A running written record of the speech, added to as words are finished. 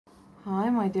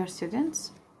Hi, my dear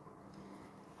students.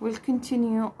 We'll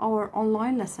continue our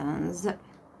online lessons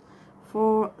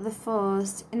for the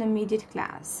first intermediate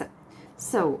class.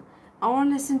 So, our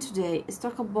lesson today is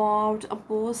talk about a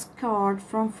postcard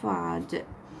from Fuad.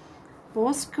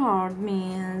 Postcard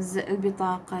means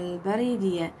البطاقة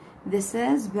البريدية. This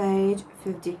is page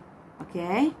 50.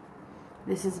 Okay?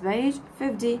 This is page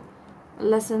 50,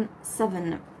 lesson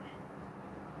 7.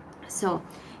 So,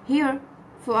 here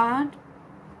Fuad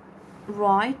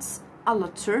writes a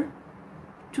letter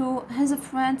to his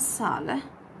friend Saleh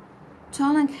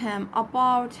telling him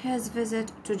about his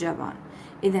visit to Japan.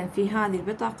 إذن في هذه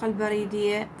البطاقة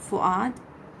البريدية فؤاد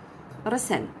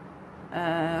رسل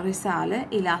رسالة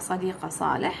إلى صديقه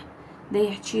صالح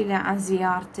ليحكي له عن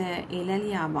زيارته إلى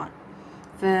اليابان.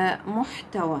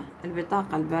 فمحتوى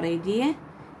البطاقة البريدية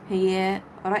هي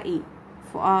رأي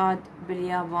فؤاد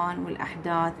باليابان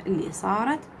والأحداث اللي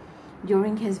صارت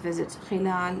during his visit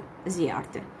خلال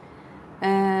زيارته.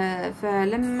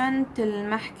 فلما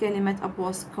تلمح كلمة a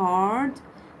postcard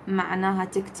معناها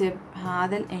تكتب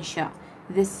هذا الإنشاء.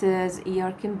 This is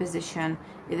your composition.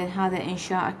 إذن هذا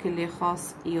إنشائك اللي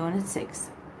خاص unit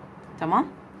 6. تمام؟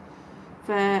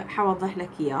 فحوضح لك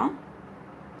إياه.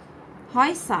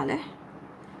 Hi صالح.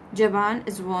 Japan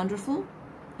is wonderful.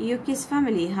 Yuki's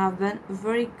family have been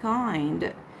very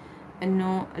kind.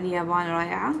 إنه اليابان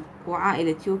رائعة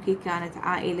وعائلة يوكي كانت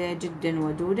عائلة جدا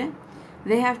ودودة.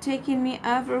 They have taken me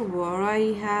everywhere.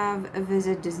 I have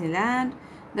visited Disneyland.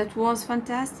 That was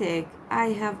fantastic. I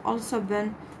have also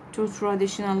been to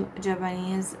traditional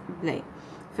Japanese play.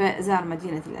 فزار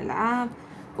مدينة الألعاب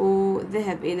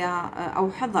وذهب إلى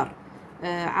أو حضر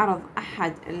عرض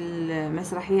أحد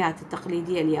المسرحيات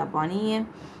التقليدية اليابانية.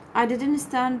 I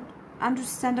didn't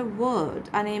understand a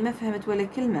word. أنا ما فهمت ولا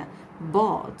كلمة.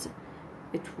 But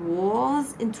it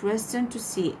was interesting to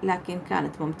see. لكن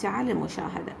كانت ممتعة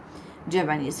للمشاهدة.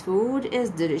 Japanese food is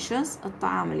delicious.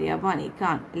 الطعام الياباني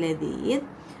كان لذيذ.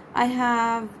 I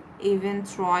have even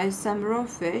tried some raw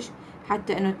fish.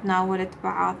 حتى أنه تناولت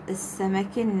بعض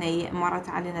السمك الني مرت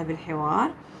علينا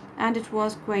بالحوار. And it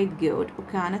was quite good.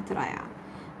 وكانت رائعة.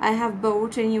 I have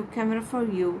bought a new camera for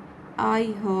you.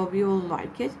 I hope you will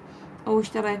like it. أو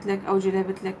اشتريت لك أو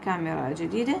جلبت لك كاميرا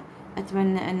جديدة.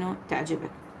 أتمنى أنه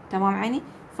تعجبك. تمام عيني؟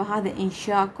 فهذا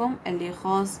إنشاكم اللي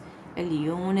خاص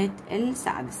اليونت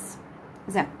السادس.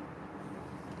 زين،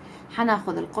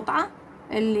 حناخذ القطعة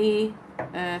اللي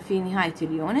في نهاية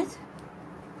اليونت.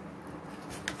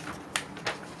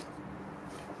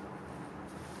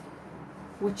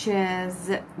 Which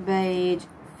is page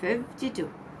 52.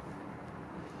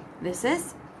 This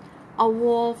is a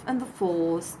wolf in the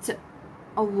forest.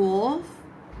 A wolf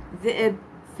ذئب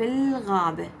في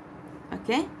الغابة.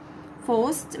 Okay?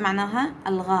 Forest معناها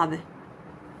الغابة.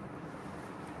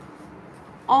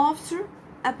 After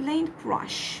a plane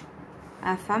crash,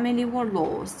 a family were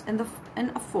lost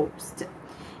in a forest.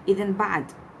 إذن بعد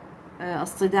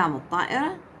اصطدام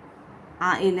الطائرة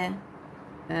عائلة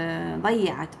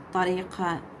ضيعت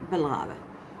طريقها بالغابة.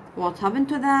 What happened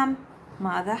to them?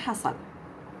 ماذا حصل؟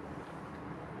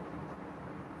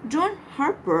 John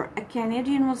Harper, a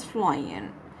Canadian, was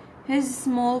flying his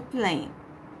small plane.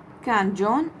 كان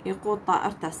جون يقود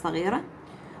طائرته الصغيرة.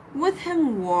 With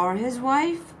him were his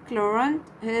wife Clarence,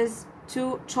 his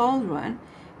 2 children.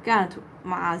 كانت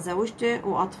مع زوجته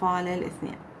وأطفاله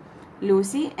الاثنين.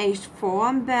 لوسي aged 4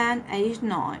 and Ben aged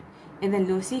 9. إذا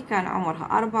لوسي كان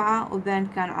عمرها 4 وبن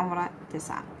كان عمره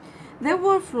 9. They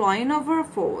were flying over a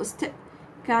forest.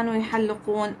 كانوا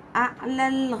يحلقون أعلى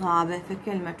الغابة.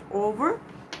 فكلمة over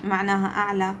معناها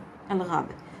أعلى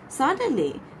الغابة.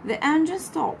 Suddenly the engine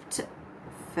stopped.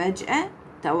 فجأة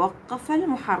توقف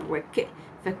المحرك.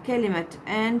 فكلمة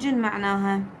engine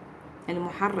معناها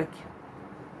المحرك.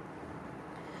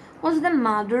 What's the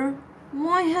matter?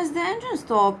 Why has the engine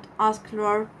stopped? asked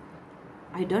Claire.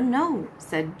 I don't know,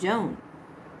 said John.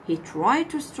 He tried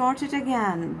to start it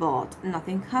again, but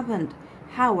nothing happened.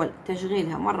 حاول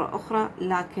تشغيلها مرة أخرى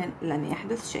لكن لم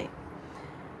يحدث شيء.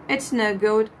 It's no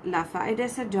good. لا فائدة,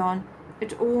 said John.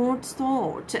 It won't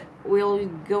start. We're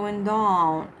going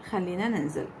down. خلينا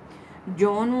ننزل.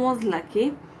 John was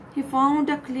lucky. He found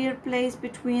a clear place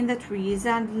between the trees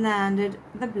and landed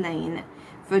the plane.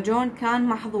 فجون كان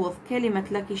محظوظ. كلمة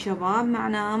lucky شباب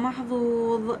معناها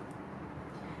محظوظ.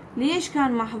 ليش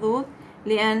كان محظوظ؟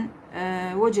 لأن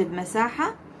وجد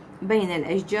مساحة بين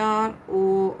الأشجار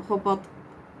وهبط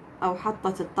أو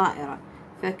حطت الطائرة.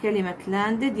 فكلمة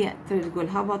landed تريد تقول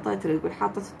هبطت، تريد تقول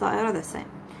حطت الطائرة. the same.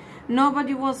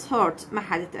 Nobody was hurt. ما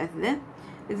حد تأذى.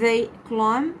 They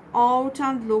climbed out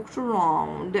and looked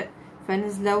around.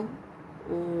 فنزلوا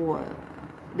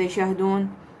ويشاهدون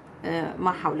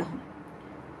ما حولهم.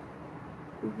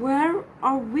 Where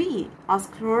are we?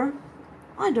 asked Claire.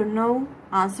 I don't know,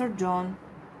 answered John.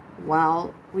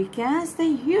 Well, we can't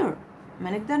stay here.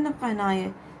 ما نقدر نبقى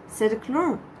هنايا, said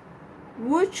Claire.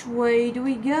 Which way do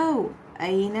we go?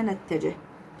 أين نتجه?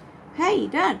 Hey,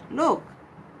 Dad, look,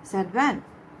 said Ben.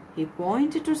 He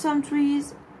pointed to some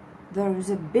trees. There is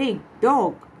a big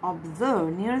dog up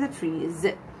there near the trees.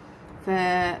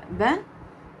 فبن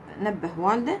نبه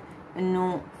والده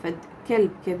إنه فد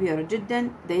كلب كبير جدا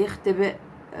دا يختبئ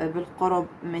بالقرب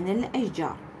من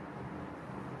الأشجار.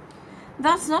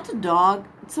 That's not a dog,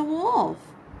 it's a wolf.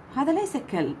 هذا ليس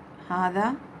كلب,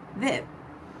 هذا ذئب,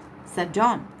 said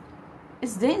John.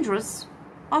 It's dangerous,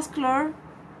 asked Claire.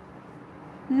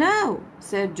 No,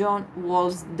 said John.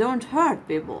 Wolves don't hurt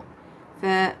people.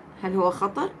 فهل هو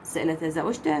خطر؟ سألته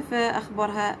زوجته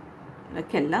فأخبرها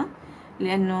كلا,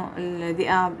 لأنه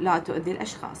الذئاب لا تؤذي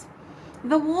الأشخاص.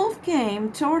 The wolf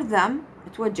came toward them.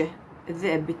 توجه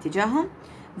الذئب باتجاههم.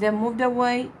 Then moved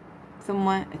away. ثم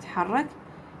اتحرك.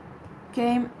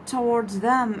 Came towards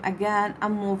them again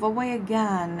and move away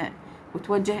again.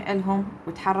 وتوجه إلهم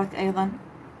وتحرك أيضا.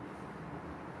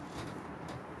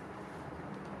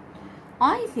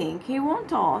 I think he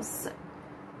wants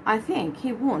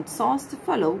us to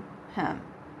follow him,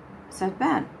 said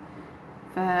Ben.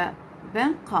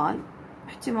 فبن قال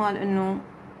احتمال إنه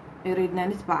يريدنا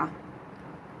نتبعه.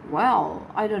 Well,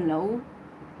 I don't know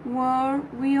where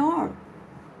we are.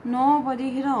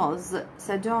 Nobody does,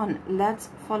 said John. Let's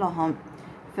follow him.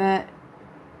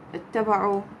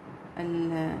 فاتبعوا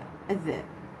الذئب.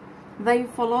 They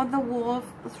followed the wolf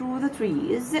through the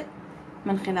trees.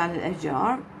 من خلال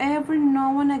الأشجار. Every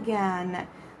now and again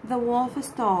the wolf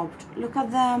stopped, looked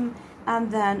at them and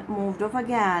then moved off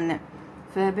again.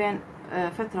 فبين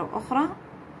فترة أخرى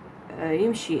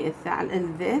يمشي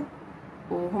الذئب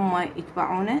وهم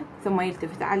يتبعونه, ثم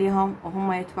يلتفت عليهم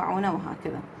وهم يتبعونه,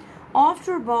 وهكذا.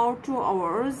 After about 2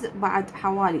 hours, بعد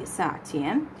حوالي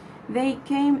ساعتين, they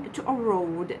came to a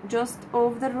road. Just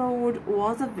off the road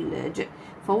was a village.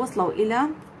 فوصلوا إلى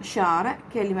شارع.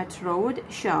 كلمة road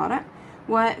شارع,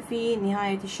 وفي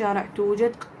نهاية الشارع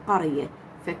توجد قرية.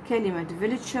 فكلمة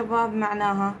village شباب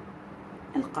معناها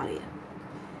القرية.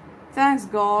 Thanks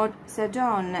God, said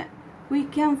John. We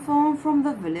can phone from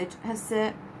the village.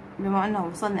 هسه بما أنه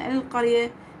وصلنا إلى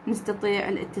القرية نستطيع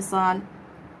الاتصال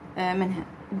منها.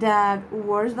 Dad,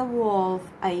 where's the wolf?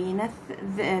 أين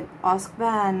الذئب? asked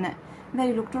Ben.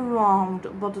 They looked around,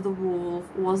 but the wolf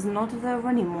was not there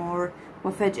anymore.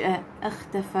 وفجأة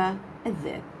اختفى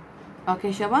الذئب.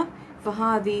 أوكي شباب,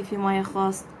 فهذه فيما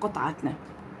يخص قطعتنا,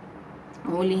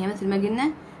 واللي هي مثل ما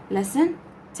قلنا lesson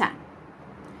 10.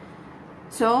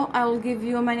 So I will give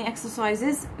you many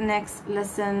exercises next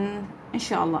lesson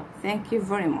inshallah. Thank you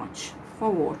very much for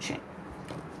watching.